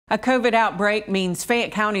A COVID outbreak means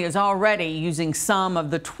Fayette County is already using some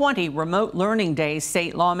of the 20 remote learning days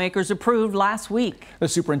state lawmakers approved last week. The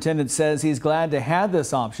superintendent says he's glad to have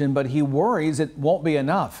this option, but he worries it won't be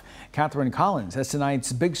enough. Catherine Collins has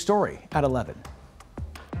tonight's big story at 11.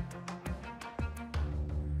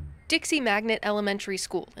 Dixie Magnet Elementary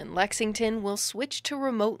School in Lexington will switch to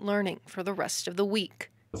remote learning for the rest of the week.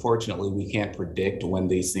 Unfortunately, we can't predict when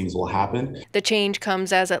these things will happen. The change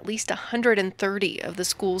comes as at least 130 of the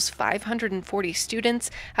school's 540 students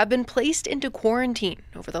have been placed into quarantine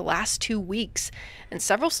over the last 2 weeks, and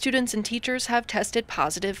several students and teachers have tested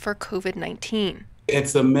positive for COVID-19.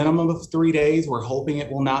 It's a minimum of 3 days. We're hoping it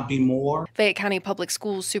will not be more. Fayette County Public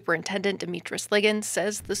Schools Superintendent Demetrius Liggins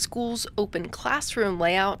says the school's open classroom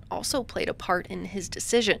layout also played a part in his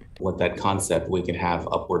decision. With that concept, we can have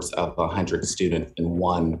upwards of 100 students in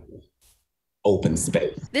one open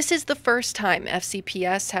space. This is the first time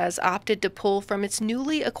FCPS has opted to pull from its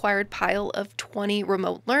newly acquired pile of 20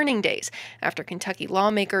 remote learning days after Kentucky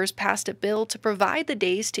lawmakers passed a bill to provide the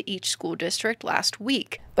days to each school district last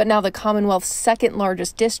week. But now the Commonwealth's second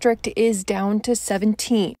largest district is down to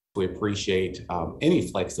 17. We appreciate any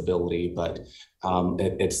flexibility, but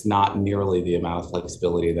it's not nearly the amount of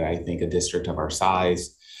flexibility that I think a district of our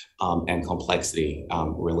size and complexity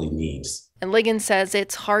really needs. And Liggins says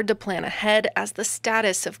it's hard to plan ahead as the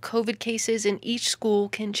status of COVID cases in each school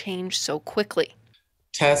can change so quickly.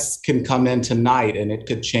 Tests can come in tonight and it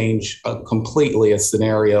could change completely a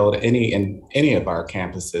scenario in any of our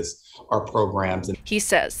campuses or programs. He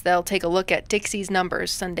says they'll take a look at Dixie's numbers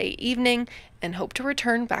Sunday evening and hope to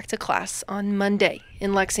return back to class on Monday.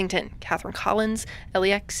 In Lexington, Catherine Collins,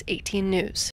 LEX 18 News.